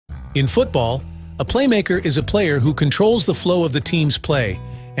In football, a playmaker is a player who controls the flow of the team's play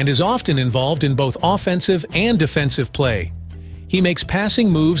and is often involved in both offensive and defensive play. He makes passing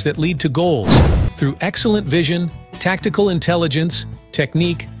moves that lead to goals through excellent vision, tactical intelligence,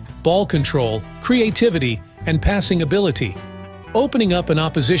 technique, ball control, creativity, and passing ability. Opening up an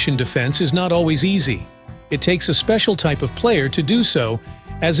opposition defense is not always easy. It takes a special type of player to do so,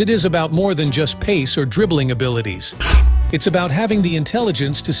 as it is about more than just pace or dribbling abilities. It's about having the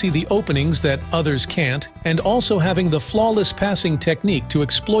intelligence to see the openings that others can't, and also having the flawless passing technique to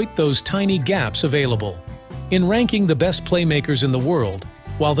exploit those tiny gaps available. In ranking the best playmakers in the world,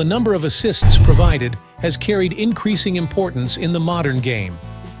 while the number of assists provided has carried increasing importance in the modern game,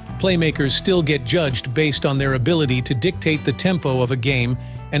 playmakers still get judged based on their ability to dictate the tempo of a game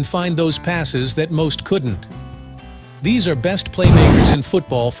and find those passes that most couldn't. These are best playmakers in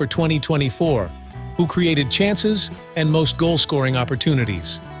football for 2024, who created chances and most goal-scoring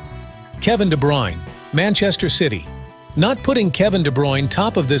opportunities. Kevin De Bruyne, Manchester City. Not putting Kevin De Bruyne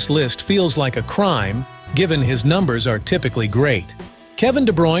top of this list feels like a crime, given his numbers are typically great. Kevin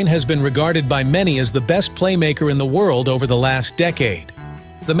De Bruyne has been regarded by many as the best playmaker in the world over the last decade.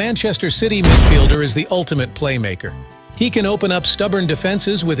 The Manchester City midfielder is the ultimate playmaker. He can open up stubborn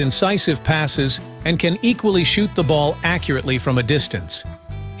defenses with incisive passes and can equally shoot the ball accurately from a distance.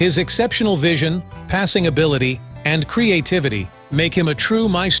 His exceptional vision, passing ability, and creativity make him a true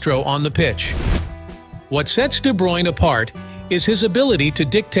maestro on the pitch. What sets De Bruyne apart is his ability to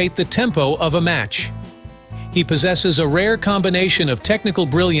dictate the tempo of a match. He possesses a rare combination of technical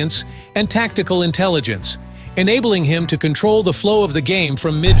brilliance and tactical intelligence, enabling him to control the flow of the game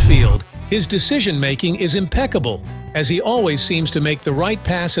from midfield. His decision-making is impeccable, as he always seems to make the right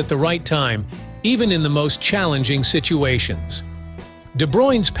pass at the right time, even in the most challenging situations. De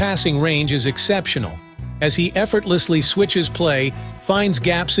Bruyne's passing range is exceptional, as he effortlessly switches play, finds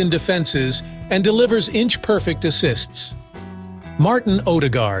gaps in defenses, and delivers inch-perfect assists. Martin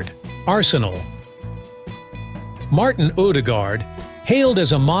Odegaard, Arsenal. Martin Odegaard, hailed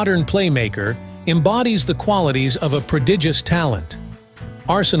as a modern playmaker, embodies the qualities of a prodigious talent.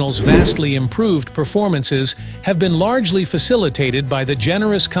 Arsenal's vastly improved performances have been largely facilitated by the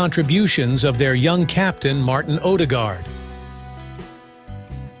generous contributions of their young captain Martin Odegaard.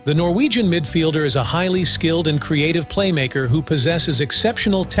 The Norwegian midfielder is a highly skilled and creative playmaker who possesses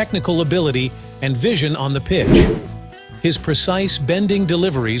exceptional technical ability and vision on the pitch. His precise bending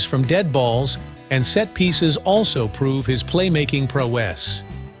deliveries from dead balls and set pieces also prove his playmaking prowess.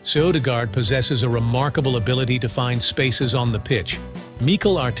 Odegaard possesses a remarkable ability to find spaces on the pitch.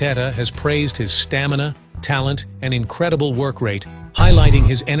 Mikel Arteta has praised his stamina, talent, and incredible work rate, highlighting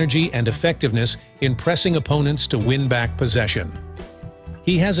his energy and effectiveness in pressing opponents to win back possession.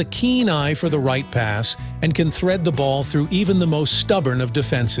 He has a keen eye for the right pass and can thread the ball through even the most stubborn of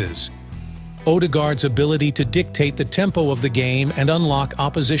defenses. Odegaard's ability to dictate the tempo of the game and unlock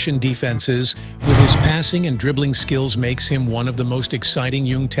opposition defenses with his passing and dribbling skills makes him one of the most exciting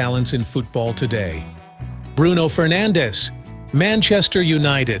young talents in football today. Bruno Fernandes, Manchester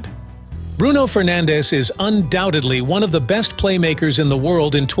United. Bruno Fernandes is undoubtedly one of the best playmakers in the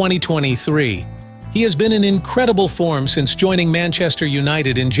world in 2023. He has been in incredible form since joining Manchester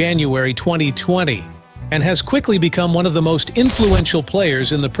United in January 2020 and has quickly become one of the most influential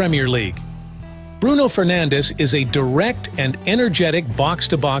players in the Premier League. Bruno Fernandes is a direct and energetic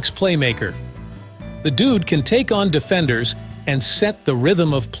box-to-box playmaker. The dude can take on defenders and set the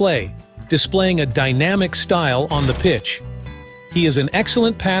rhythm of play, displaying a dynamic style on the pitch. He is an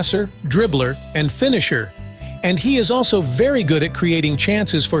excellent passer, dribbler, and finisher, and he is also very good at creating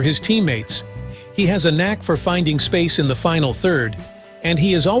chances for his teammates. He has a knack for finding space in the final third, and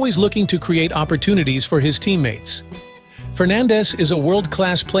he is always looking to create opportunities for his teammates. Fernandes is a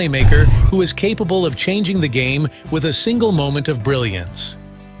world-class playmaker who is capable of changing the game with a single moment of brilliance.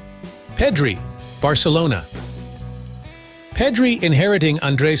 Pedri, Barcelona. Pedri inheriting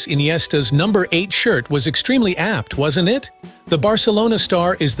Andrés Iniesta's number 8 shirt was extremely apt, wasn't it? The Barcelona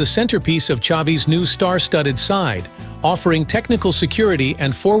star is the centerpiece of Xavi's new star-studded side, offering technical security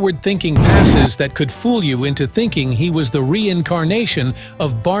and forward-thinking passes that could fool you into thinking he was the reincarnation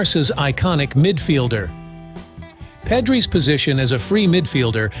of Barca's iconic midfielder. Pedri's position as a free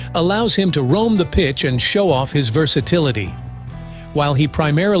midfielder allows him to roam the pitch and show off his versatility. While he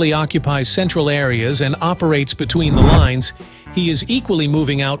primarily occupies central areas and operates between the lines, he is equally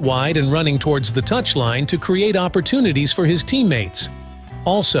moving out wide and running towards the touchline to create opportunities for his teammates.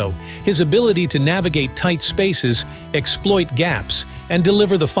 Also, his ability to navigate tight spaces, exploit gaps, and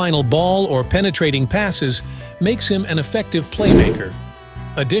deliver the final ball or penetrating passes makes him an effective playmaker.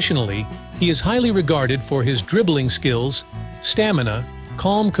 Additionally, he is highly regarded for his dribbling skills, stamina,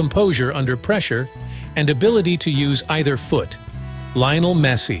 calm composure under pressure, and ability to use either foot. Lionel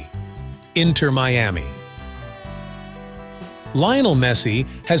Messi, Inter Miami. Lionel Messi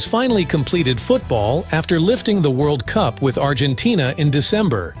has finally completed football after lifting the World Cup with Argentina in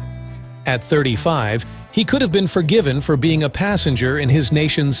December. At 35, he could have been forgiven for being a passenger in his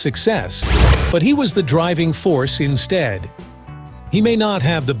nation's success, but he was the driving force instead. He may not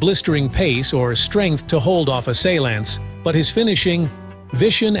have the blistering pace or strength to hold off assailants, but his finishing,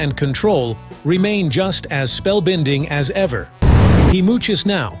 vision and control remain just as spellbinding as ever. He mooches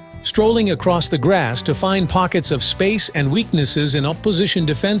now, strolling across the grass to find pockets of space and weaknesses in opposition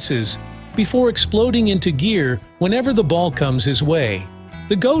defenses, before exploding into gear whenever the ball comes his way.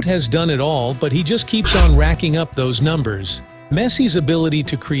 The GOAT has done it all, but he just keeps on racking up those numbers. Messi's ability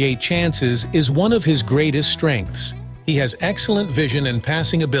to create chances is one of his greatest strengths. He has excellent vision and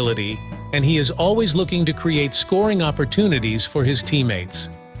passing ability, and he is always looking to create scoring opportunities for his teammates.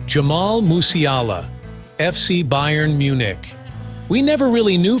 Jamal Musiala, FC Bayern Munich. We never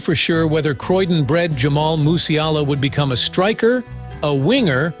really knew for sure whether Croydon-bred Jamal Musiala would become a striker, a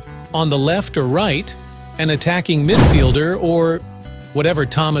winger, on the left or right, an attacking midfielder, or whatever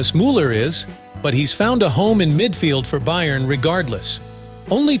Thomas Müller is, but he's found a home in midfield for Bayern regardless.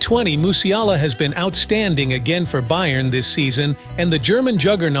 Only 20, Musiala has been outstanding again for Bayern this season, and the German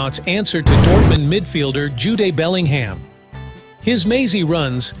juggernaut's answer to Dortmund midfielder Jude Bellingham. His mazy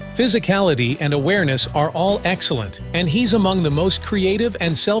runs, physicality and awareness are all excellent, and he's among the most creative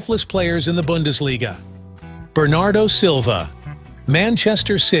and selfless players in the Bundesliga. Bernardo Silva,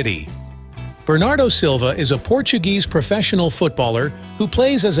 Manchester City. Bernardo Silva is a Portuguese professional footballer who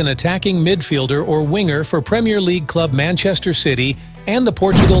plays as an attacking midfielder or winger for Premier League club Manchester City and the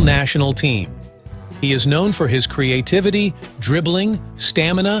Portugal national team. He is known for his creativity, dribbling,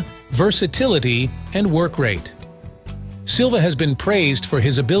 stamina, versatility, and work rate. Silva has been praised for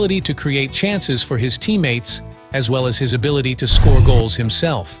his ability to create chances for his teammates, as well as his ability to score goals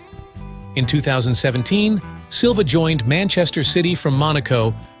himself. In 2017, Silva joined Manchester City from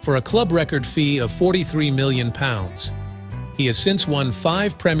Monaco for a club record fee of £43 million. He has since won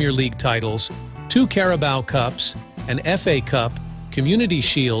 5 Premier League titles, 2 Carabao Cups, an FA Cup, Community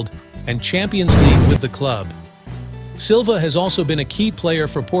Shield, and Champions League with the club. Silva has also been a key player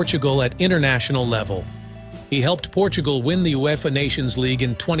for Portugal at international level. He helped Portugal win the UEFA Nations League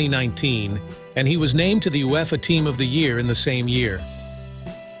in 2019, and he was named to the UEFA Team of the Year in the same year.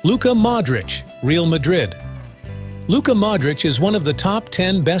 Luka Modric, Real Madrid. Luka Modric is one of the top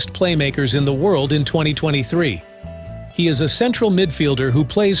 10 best playmakers in the world in 2023. He is a central midfielder who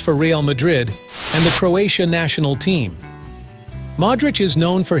plays for Real Madrid and the Croatia national team. Modric is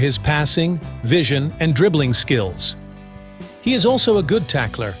known for his passing, vision, and dribbling skills. He is also a good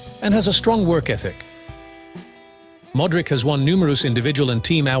tackler and has a strong work ethic. Modric has won numerous individual and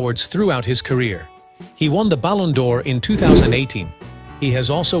team awards throughout his career. He won the Ballon d'Or in 2018. He has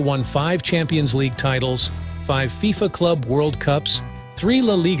also won 5 Champions League titles, 5 FIFA Club World Cups, 3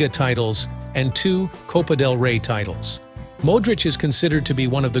 La Liga titles, and 2 Copa del Rey titles. Modric is considered to be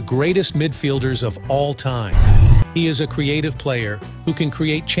one of the greatest midfielders of all time. He is a creative player who can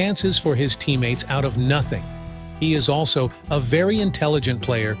create chances for his teammates out of nothing. He is also a very intelligent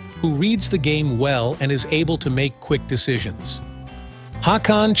player who reads the game well and is able to make quick decisions.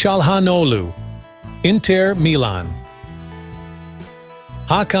 HAKAN ÇALHANOğlu, Inter Milan.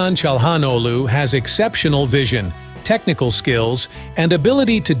 HAKAN ÇALHANOğlu has exceptional vision, technical skills, and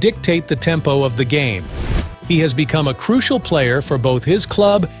ability to dictate the tempo of the game. He has become a crucial player for both his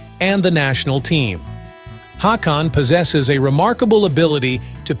club and the national team. HAKAN possesses a remarkable ability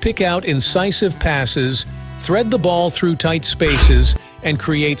to pick out incisive passes, thread the ball through tight spaces, and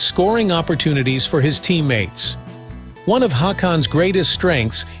create scoring opportunities for his teammates. One of HAKAN's greatest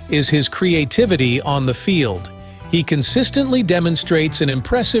strengths is his creativity on the field. He consistently demonstrates an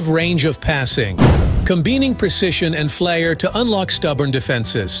impressive range of passing, combining precision and flair to unlock stubborn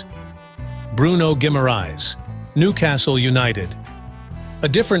defenses. Bruno Guimaraes, Newcastle United. A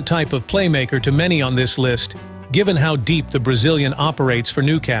different type of playmaker to many on this list, given how deep the Brazilian operates for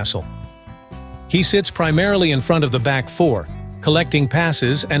Newcastle. He sits primarily in front of the back four, collecting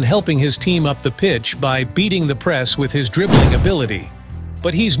passes and helping his team up the pitch by beating the press with his dribbling ability.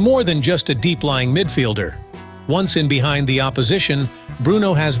 But he's more than just a deep-lying midfielder. Once in behind the opposition,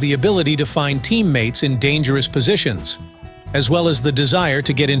 Bruno has the ability to find teammates in dangerous positions, as well as the desire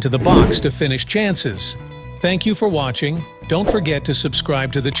to get into the box to finish chances. Thank you for watching. Don't forget to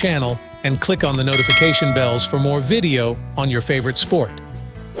subscribe to the channel and click on the notification bells for more video on your favorite sport.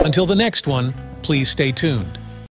 Until the next one, please stay tuned.